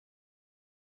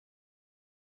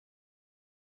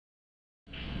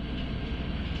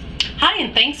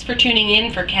and thanks for tuning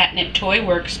in for Catnip Toy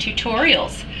Works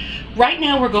tutorials. Right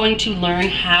now we're going to learn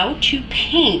how to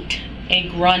paint a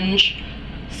grunge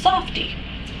softie.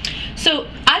 So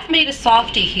I've made a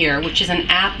softie here, which is an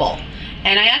apple,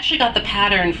 and I actually got the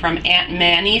pattern from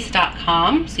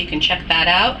auntmannies.com, so you can check that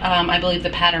out. I believe the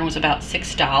pattern was about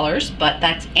 $6, but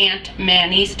that's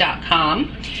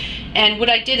auntmannies.com. And what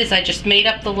I did is I just made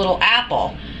up the little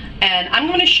apple, and I'm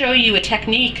going to show you a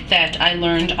technique that I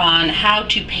learned on how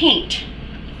to paint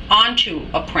onto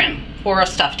a prim or a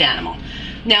stuffed animal.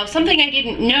 Now, something I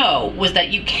didn't know was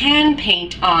that you can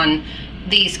paint on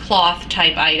these cloth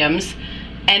type items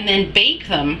and then bake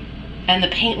them, and the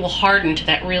paint will harden to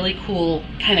that really cool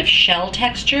kind of shell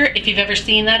texture. If you've ever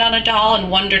seen that on a doll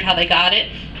and wondered how they got it,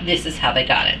 this is how they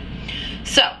got it.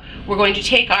 So we're going to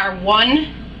take our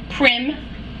one prim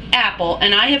apple,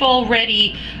 and I have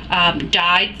already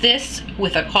dyed this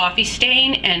with a coffee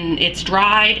stain, and it's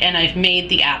dried, and I've made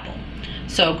the apple.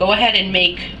 So go ahead and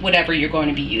make whatever you're going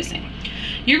to be using.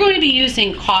 You're going to be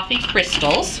using coffee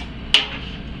crystals,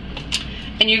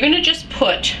 and you're going to just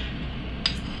put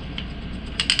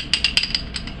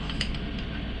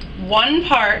 1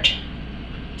 part.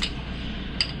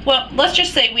 Well, let's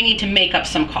just say we need to make up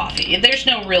some coffee. There's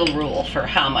no real rule for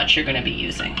how much you're going to be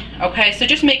using. Okay, so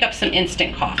just make up some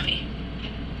instant coffee.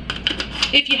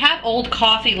 If you have old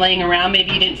coffee laying around,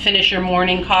 maybe you didn't finish your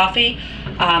morning coffee,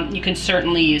 you can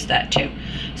certainly use that too.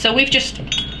 So we've just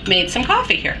made some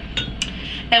coffee here.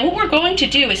 And what we're going to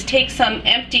do is take some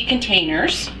empty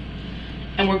containers,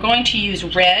 and we're going to use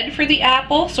red for the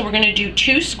apple. So we're going to do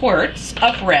 2 squirts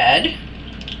of red.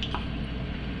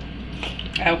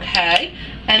 Okay.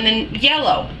 And then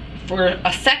yellow for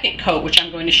a second coat, which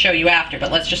I'm going to show you after,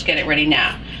 but let's just get it ready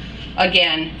now.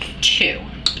 Again, 2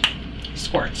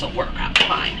 squirts will work out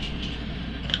fine.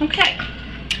 Okay.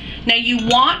 Now you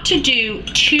want to do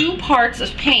 2 parts of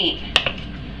paint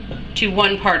to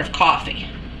 1 part of coffee.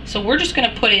 So we're just going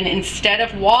to put in, instead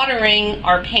of watering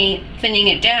our paint, thinning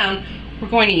it down, we're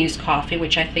going to use coffee,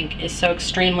 which I think is so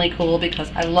extremely cool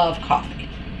because I love coffee.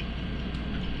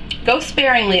 Go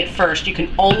sparingly at first. You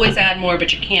can always add more,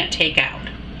 but you can't take out.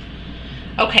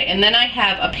 Okay, and then I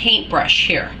have a paintbrush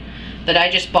here that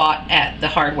I just bought at the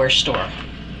hardware store.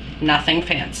 Nothing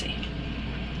fancy.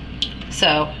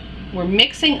 So we're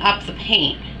mixing up the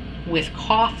paint with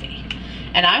coffee.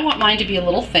 And I want mine to be a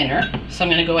little thinner, so I'm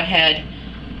going to go ahead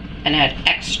and add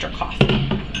extra coffee.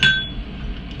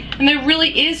 And there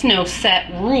really is no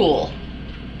set rule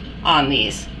on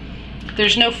these.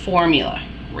 There's no formula,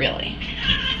 really.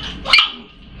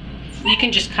 You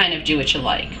can just kind of do what you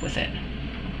like with it.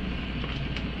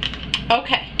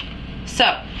 Okay,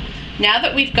 so now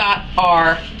that we've got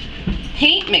our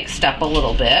paint mixed up a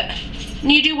little bit,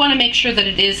 and you do want to make sure that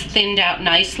it is thinned out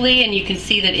nicely, and you can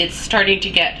see that it's starting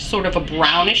to get sort of a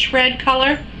brownish red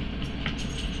color.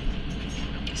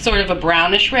 So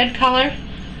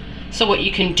what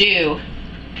you can do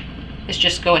is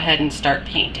just go ahead and start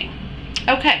painting.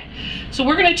 Okay, so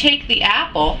we're going to take the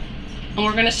apple and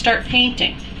we're going to start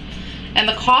painting. And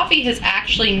the coffee has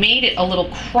actually made it a little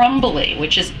crumbly,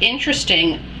 which is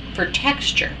interesting for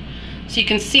texture. So you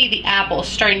can see the apple is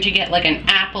starting to get like an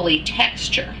apple-y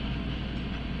texture.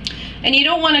 And you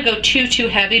don't want to go too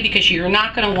heavy, because you're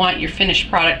not going to want your finished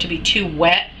product to be too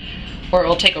wet, or it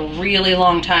will take a really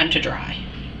long time to dry.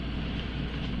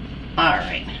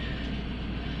 Alright,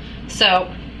 so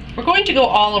we're going to go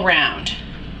all around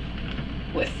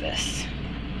with this.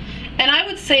 And I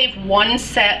would save 1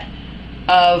 set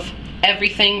of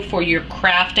everything for your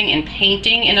crafting and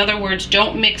painting. In other words,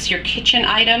 don't mix your kitchen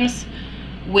items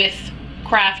with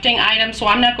crafting items. So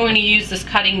I'm not going to use this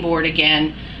cutting board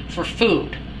again for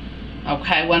food.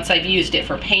 Okay, once I've used it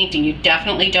for painting, you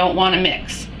definitely don't want to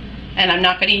mix. And I'm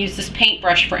not going to use this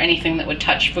paintbrush for anything that would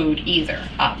touch food either,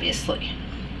 obviously.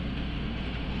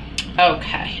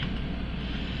 Okay,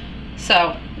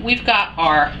 so we've got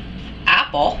our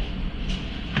apple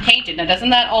painted. Now, doesn't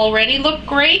that already look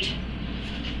great?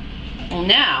 Well,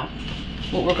 now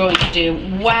what we're going to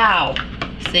do, wow,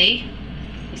 see?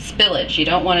 Spillage, you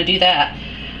don't want to do that.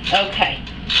 Okay,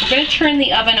 we're going to turn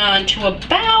the oven on to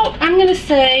about, I'm going to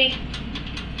say,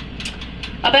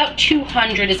 about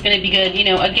 200 is going to be good. You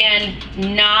know, again,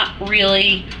 not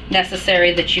really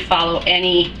necessary that you follow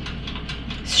any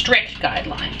strict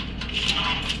guideline.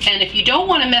 And if you don't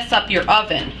want to mess up your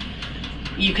oven,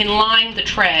 you can line the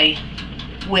tray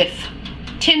with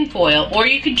tin foil, or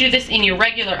you could do this in your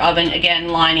regular oven, again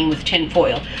lining with tin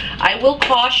foil. I will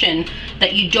caution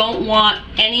that you don't want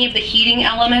any of the heating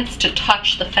elements to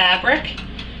touch the fabric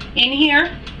in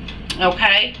here,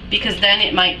 okay, because then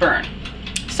it might burn.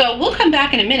 So we'll come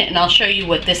back in a minute and I'll show you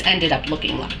what this ended up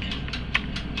looking like.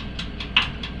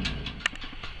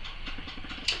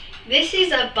 This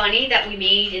is a bunny that we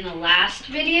made in the last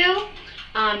video.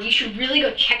 You should really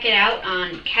go check it out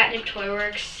on Catnip Toy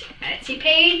Works Etsy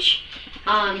page.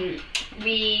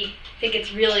 We think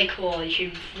it's really cool. You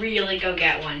should really go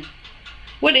get one.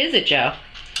 What is it, Joe?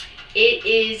 It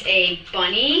is a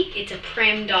bunny. It's a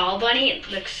prim doll bunny.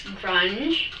 It looks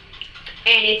grunge.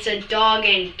 And it's a dog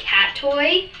and cat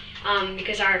toy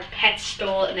because our pets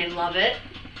stole it and they love it.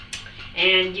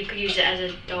 And you could use it as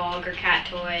a dog or cat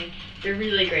toy. They're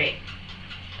really great.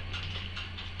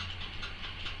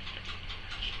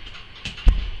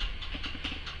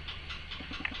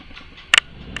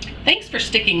 Thanks for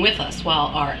sticking with us while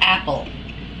our apple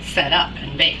set up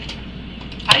and baked.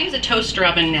 I use a toaster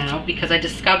oven now because I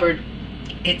discovered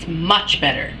it's much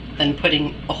better than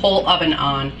putting a whole oven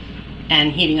on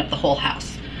and heating up the whole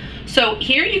house. So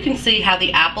here you can see how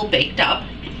the apple baked up.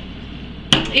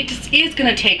 It just is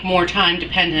going to take more time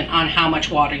dependent on how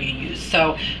much water you use.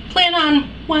 So plan on,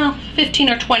 well, 15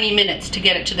 or 20 minutes to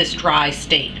get it to this dry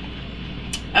state.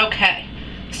 Okay,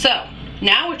 so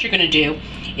now what you're going to do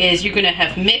is you're going to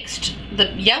have mixed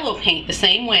the yellow paint the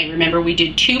same way. Remember, we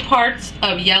did 2 parts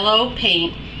of yellow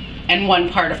paint and 1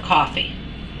 part of coffee.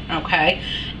 Okay,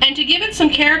 and to give it some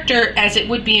character as it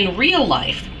would be in real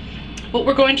life, what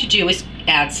we're going to do is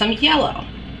add some yellow.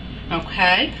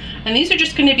 Okay, and these are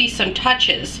just going to be some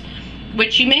touches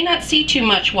which you may not see too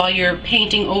much while you're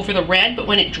painting over the red, but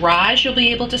when it dries you'll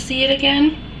be able to see it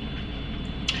again.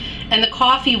 And the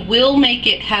coffee will make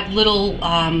it have little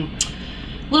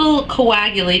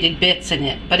coagulated bits in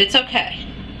it, but it's okay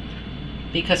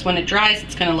because when it dries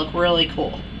it's going to look really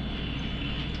cool.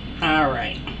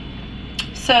 Alright,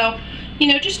 so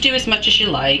just do as much as you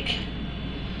like.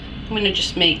 I'm going to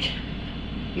just make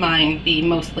mine be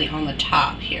mostly on the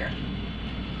top here.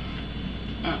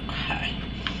 Okay,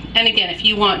 and again, if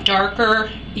you want darker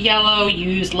yellow,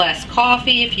 use less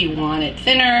coffee. If you want it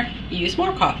thinner, use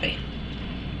more coffee.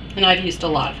 And I've used a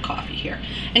lot of coffee here.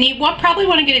 And you probably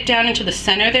want to get it down into the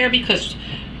center there because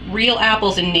real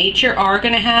apples in nature are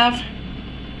going to have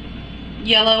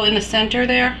yellow in the center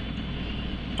there.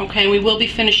 Okay, we will be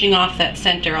finishing off that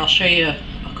center. I'll show you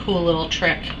a cool little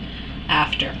trick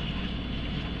after.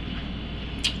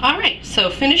 Alright,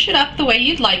 so finish it up the way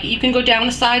you'd like it. You can go down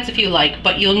the sides if you like,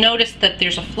 but you'll notice that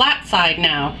there's a flat side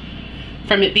now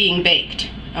from it being baked.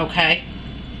 Okay?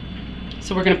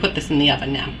 So we're going to put this in the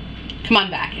oven now. Come on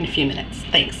back in a few minutes.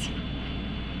 Thanks.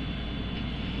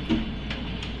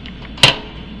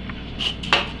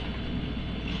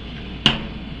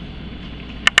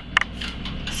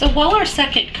 So while our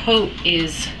second coat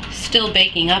is still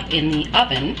baking up in the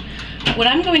oven, what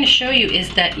I'm going to show you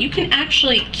is that you can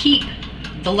actually keep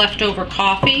the leftover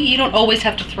coffee. You don't always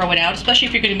have to throw it out, especially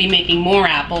if you're going to be making more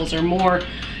apples or more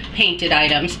painted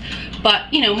items.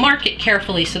 But, mark it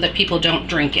carefully so that people don't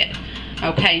drink it.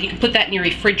 Okay, you can put that in your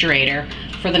refrigerator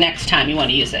for the next time you want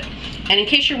to use it. And in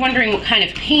case you're wondering what kind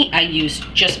of paint I used,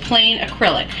 just plain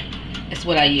acrylic is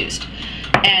what I used.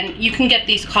 And you can get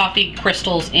these coffee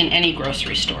crystals in any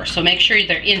grocery store, so make sure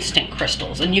they're instant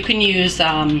crystals. And you can use,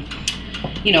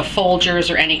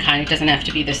 Folgers or any kind. It doesn't have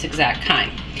to be this exact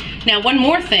kind. Now, one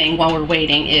more thing while we're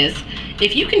waiting is,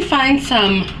 if you can find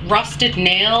some rusted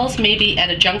nails, maybe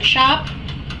at a junk shop,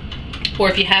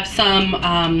 or if you have some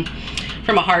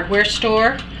from a hardware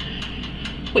store,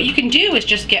 what you can do is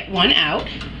just get one out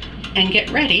and get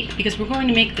ready, because we're going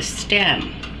to make the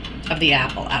stem of the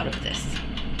apple out of this.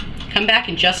 Come back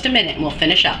in just a minute and we'll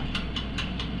finish up.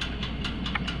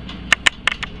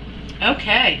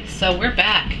 Okay, so we're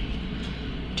back.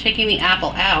 Taking the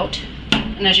apple out,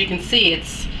 and as you can see,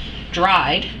 it's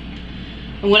dried.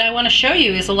 And what I want to show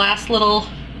you is the last little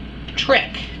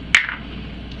trick.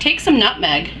 Take some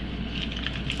nutmeg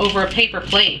over a paper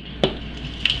plate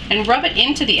and rub it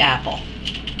into the apple.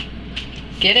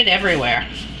 Get it everywhere.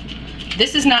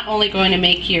 This is not only going to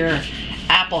make your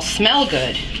apple smell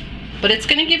good, but it's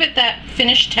going to give it that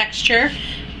finished texture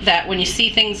that when you see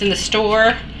things in the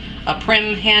store, a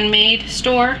prim handmade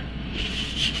store,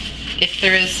 if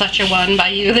there is such a one by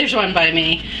you, there's one by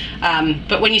me.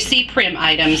 But when you see prim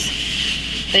items,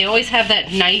 they always have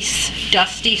that nice,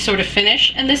 dusty sort of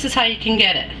finish, and this is how you can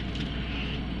get it.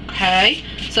 Okay,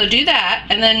 so do that,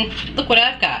 and then look what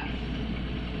I've got.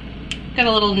 Got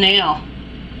a little nail.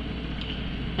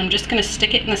 I'm just going to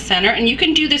stick it in the center, and you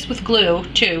can do this with glue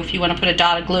too if you want to put a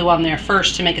dot of glue on there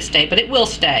first to make it stay, but it will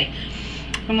stay.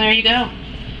 And there you go.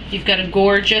 You've got a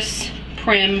gorgeous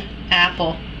prim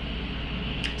apple.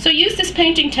 So use this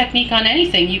painting technique on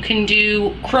anything. You can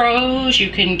do crows, you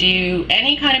can do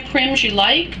any kind of prims you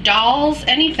like, dolls,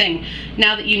 anything,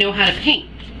 now that you know how to paint.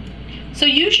 So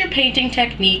use your painting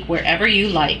technique wherever you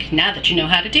like, now that you know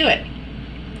how to do it.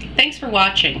 Thanks for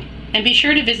watching. And be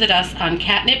sure to visit us on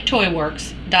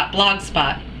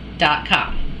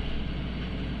catniptoyworks.blogspot.com.